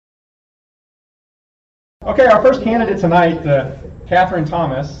Okay, our first candidate tonight, Catherine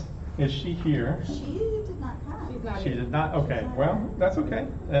Thomas. Is she here? She did not come. She's not She here. did not? Okay, well, that's okay.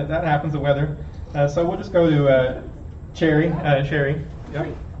 That happens, the weather. So we'll just go to Cherry. Cherry.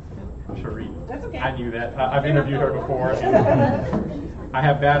 Yep. Cherie. That's okay. I knew that. I've interviewed her before. And I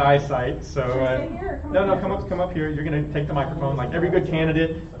have bad eyesight, so no, come up here. You're going to take the microphone. Like every good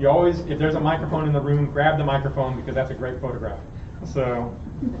candidate, you always, if there's a microphone in the room, grab the microphone because that's a great photograph. So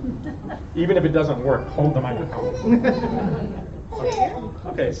even if it doesn't work, hold the microphone.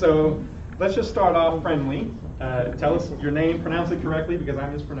 Okay, so let's just start off friendly. Tell us your name, pronounce it correctly because I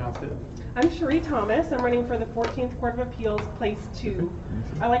mispronounced it. I'm Cherie Thomas. I'm running for the 14th Court of Appeals, Place 2.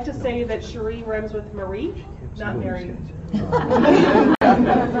 I like to say that Cherie rhymes with Marie, not Mary.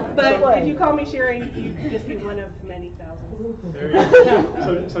 But if you call me Sherry, you could just be one of many thousands. There you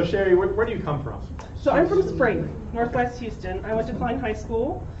go. So Sherry, where do you come from? So I'm from Spring, Northwest Houston. I went to Klein High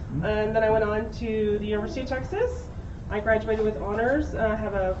School, and then I went on to the University of Texas. I graduated with honors. I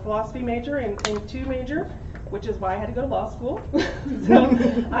have a philosophy major and Claim 2 major, which is why I had to go to law school. So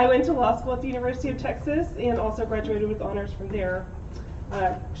I went to law school at the University of Texas and also graduated with honors from there.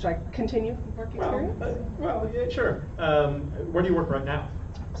 Should I continue work experience? Yeah, sure. Where do you work right now?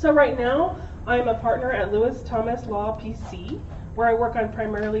 So right now, I'm a partner at Lewis Thomas Law PC, where I work on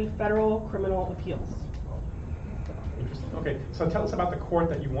primarily federal criminal appeals. Interesting. Okay, so tell us about the court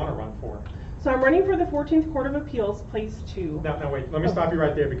that you want to run for. So I'm running for the 14th Court of Appeals, Place 2. Now wait, let me stop you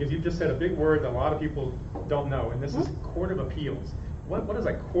right there because you just said a big word that a lot of people don't know, and this is Court of Appeals. What is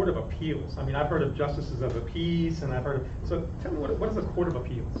a Court of Appeals? I mean, I've heard of Justices of the Peace, and I've heard of, so tell me what is a Court of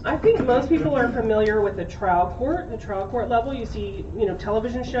Appeals? I think most people are familiar with the trial court level. You see,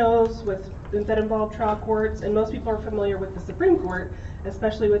 television shows that involve trial courts, and most people are familiar with the Supreme Court,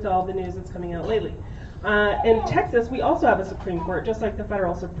 especially with all the news that's coming out lately. In Texas, we also have a Supreme Court, just like the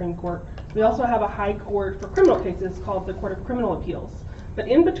federal Supreme Court. We also have a high court for criminal cases called the Court of Criminal Appeals. But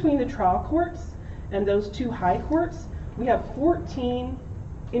in between the trial courts and those two high courts, we have 14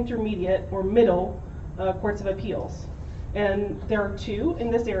 intermediate or middle courts of appeals. And there are two in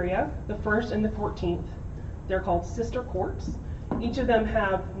this area, the 1st and the 14th. They're called sister courts. Each of them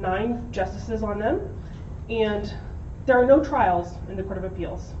have 9 justices on them, and there are no trials in the Court of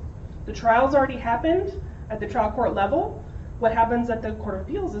Appeals. The trials already happened at the trial court level. What happens at the Court of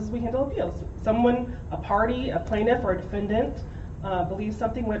Appeals is we handle appeals. Someone, a party, a plaintiff, or a defendant believes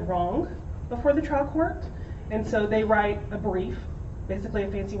something went wrong before the trial court, and so they write a brief, basically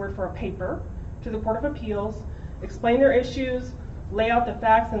a fancy word for a paper, to the Court of Appeals, explain their issues, lay out the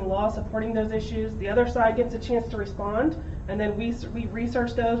facts and law supporting those issues. The other side gets a chance to respond, and then we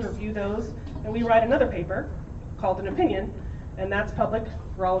research those, review those, and we write another paper called an opinion, and that's public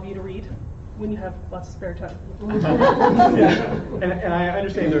for all of you to read when you have lots of spare time. Yeah. And I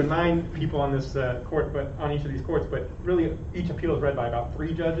understand there are 9 people on this court, but on each of these courts, but really each appeal is read by about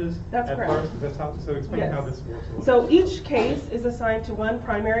 3 judges. That's at correct. First. That's how, so explain Yes. how this works. So each case is assigned to one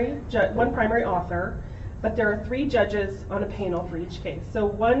primary author, but there are 3 judges on a panel for each case. So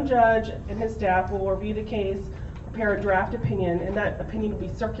one judge and his staff will review the case, prepare a draft opinion, and that opinion will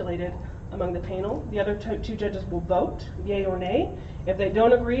be circulated among the panel. The other 2 judges will vote, yay or nay. If they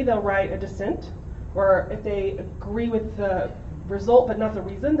don't agree, they'll write a dissent, or if they agree with the result but not the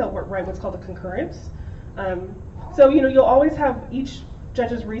reason, they'll write what's called a concurrence. So you'll always have each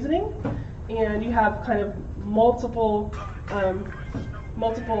judge's reasoning, and you have kind of multiple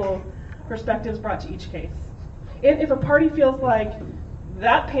perspectives brought to each case. And if a party feels like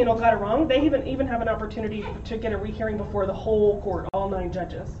that panel got it wrong, they even have an opportunity to get a rehearing before the whole court, all 9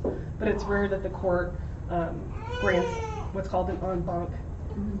 judges. But it's rare that the court grants what's called an en banc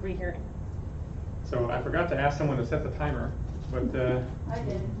rehearing. So I forgot to ask someone to set the timer, but I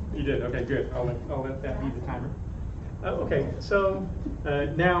did. you did. Okay, good. I'll let that be the timer. Okay, so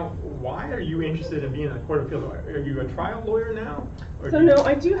now, why are you interested in being in the Court of Appeals? Are you a trial lawyer now? So no,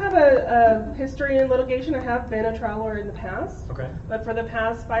 I do have a history in litigation. I have been a trial lawyer in the past. Okay. But for the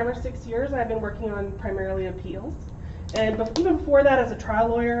past 5 or 6 years, I've been working on primarily appeals. And even before that, as a trial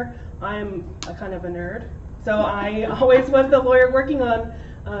lawyer, I'm a kind of a nerd. So I always was the lawyer working on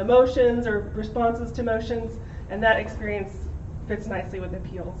motions or responses to motions, and that experience fits nicely with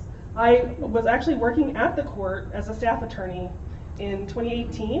appeals. I was actually working at the court as a staff attorney in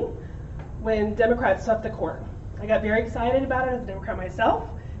 2018 when Democrats swept the court. I got very excited about it as a Democrat myself,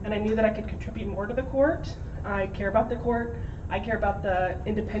 and I knew that I could contribute more to the court. I care about the court. I care about the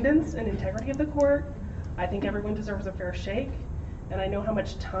independence and integrity of the court. I think everyone deserves a fair shake, and I know how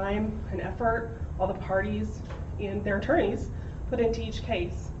much time and effort all the parties and their attorneys put into each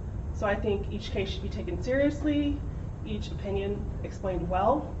case. So I think each case should be taken seriously, each opinion explained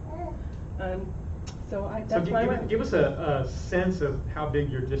well. So So that's why I went. give us a sense of how big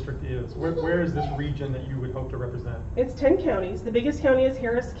your district is. Where is this region that you would hope to represent? It's 10 counties. The biggest county is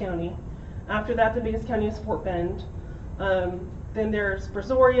Harris County. After that, the biggest county is Fort Bend. Then there's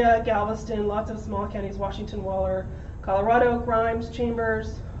Brazoria, Galveston, lots of small counties, Washington, Waller, Colorado, Grimes,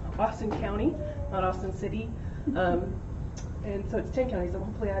 Chambers, Austin County, not Austin City. And so it's 10 counties, so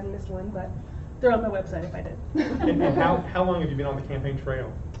hopefully I hadn't missed one, but they're on my website if I did. And how long have you been on the campaign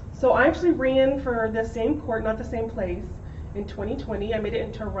trail? So I actually ran for the same court, not the same place, in 2020. I made it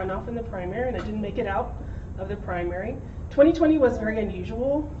into a runoff in the primary, and I didn't make it out of the primary. 2020 was very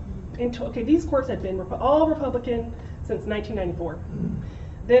unusual. These courts had been all Republican since 1994.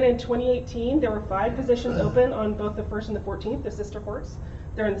 Then in 2018, there were 5 positions open on both the 1st and the 14th, the sister courts.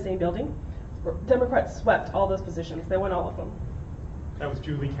 They're in the same building. Democrats swept all those positions. They won all of them. That was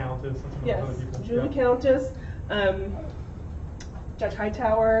Julie Countess and some Yes, other people. Julie Yeah. Countess, Judge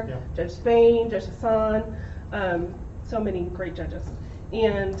Hightower, Yeah. Judge Spain, Judge Hassan, so many great judges.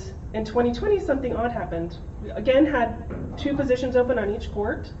 And in 2020, something odd happened. We again had 2 positions open on each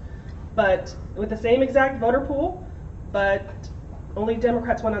court, but with the same exact voter pool, but only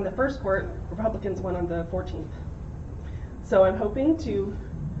Democrats won on the first court, Republicans won on the 14th. So I'm hoping to,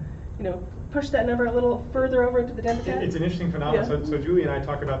 push that number a little further over into the Democrats. It's an interesting phenomenon. Yeah. So Julie and I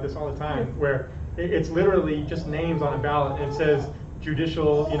talk about this all the time, where it's literally just names on a ballot, and it says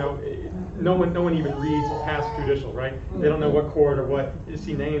judicial. No one even reads past judicial, right? They don't know what court or what. You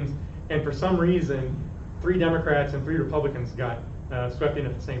see names, and for some reason, 3 Democrats and 3 Republicans got swept in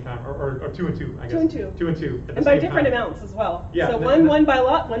at the same time, or 2 and 2, I guess. 2 and 2. 2 and 2. At the And by same different time. amounts as well. Yeah, So one won by a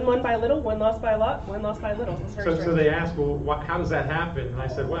lot, one won by a little, one lost by a lot, one lost by a little. It's very So strange. they asked, well, how does that happen? And I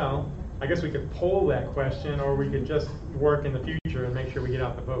said, well, I guess we could poll that question, or we could just work in the future and make sure we get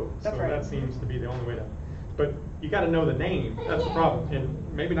out the vote. That's so right. that seems to be the only way to. But you got to know the name. That's the problem, and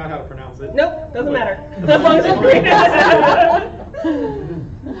maybe not how to pronounce it. Nope, doesn't But- matter. As long as it's green.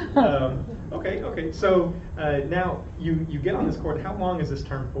 Okay. So now you get on this court. How long is this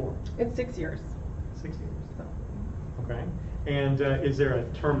term for? It's 6 years. 6 years. So. Okay. And is there a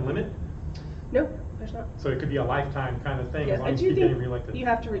term limit? Nope, there's not. So it could be a lifetime kind of thing Yes, as long I as do you keep getting think reelected. you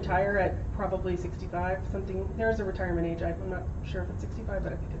have to retire at probably 65, something. There's a retirement age. I'm not sure if it's 65,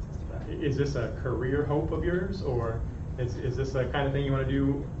 but I think it's 65. Is this a career hope of yours, or is this a kind of thing you want to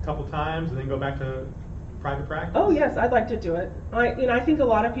do a couple times and then go back to private practice? Oh yes, I'd like to do it. I think a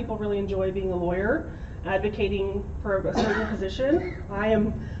lot of people really enjoy being a lawyer, advocating for a certain position. I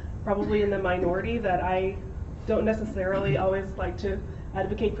am probably in the minority that I don't necessarily always like to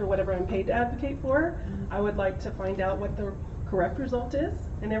advocate for whatever I'm paid to advocate for. I would like to find out what the correct result is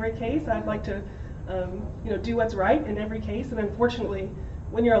in every case. I'd like to, do what's right in every case. And unfortunately,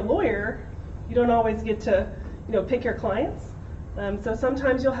 when you're a lawyer, you don't always get to, pick your clients. So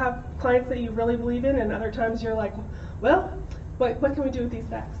sometimes you'll have clients that you really believe in, and other times you're like, well, what can we do with these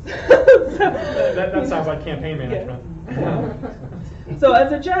facts? That sounds like campaign management. Yeah. So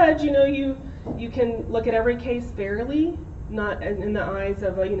as a judge, you can look at every case fairly, not in the eyes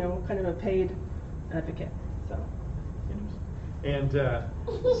of a kind of a paid advocate. So. And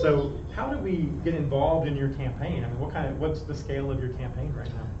so, how do we get involved in your campaign? I mean, what's the scale of your campaign right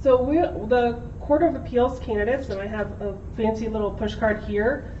now? So the Court of Appeals candidates, and I have a fancy little push card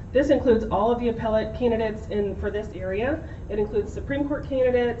here. This includes all of the appellate candidates for this area. It includes Supreme Court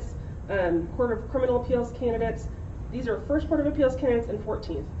candidates, Court of Criminal Appeals candidates. These are First Court of Appeals candidates and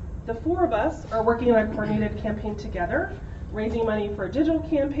 14th. The 4 of us are working on a coordinated campaign together, raising money for a digital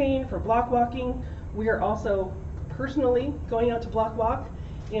campaign, for block walking. We are also personally going out to block walk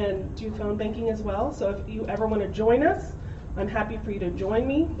and do phone banking as well. So if you ever want to join us, I'm happy for you to join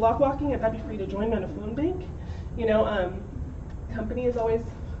me block walking. I'm happy for you to join me on a phone bank. Company is always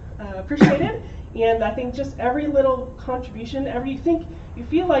appreciated, and I think just every little contribution, you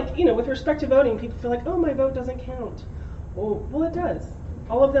feel like, with respect to voting, people feel like, oh, my vote doesn't count. Well, it does.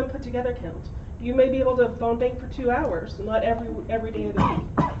 All of them put together count. You may be able to phone bank for 2 hours, not every day of the week,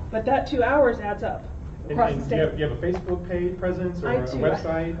 but that 2 hours adds up across the And state. do you have a Facebook page presence, or I a do.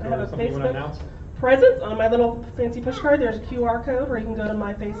 website, I have or a something you want to announce? presence on my little fancy push card. There's a QR code where you can go to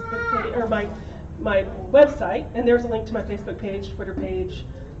my Facebook page or my website, and there's a link to my Facebook page, Twitter page,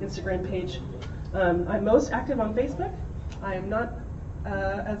 Instagram page. I'm most active on Facebook. I am not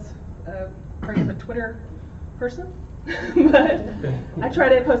as great of a Twitter person, but I try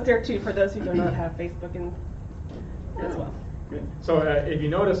to post there too for those who do not have Facebook as well. Good. So if you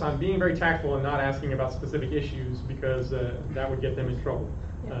notice, I'm being very tactful and not asking about specific issues because that would get them in trouble.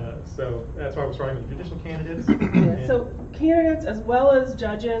 So that's why we're starting with judicial candidates. Yeah, so candidates as well as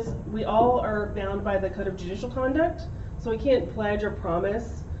judges, we all are bound by the Code of Judicial Conduct, so we can't pledge or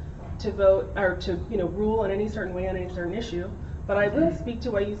promise to vote or to rule in any certain way on any certain issue. But I will speak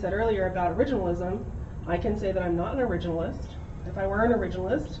to what you said earlier about originalism. I can say that I'm not an originalist. If I were an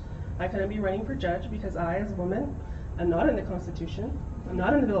originalist, I couldn't be running for judge because I, as a woman, am not in the Constitution. I'm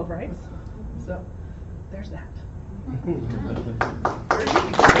not in the Bill of Rights. So there's that.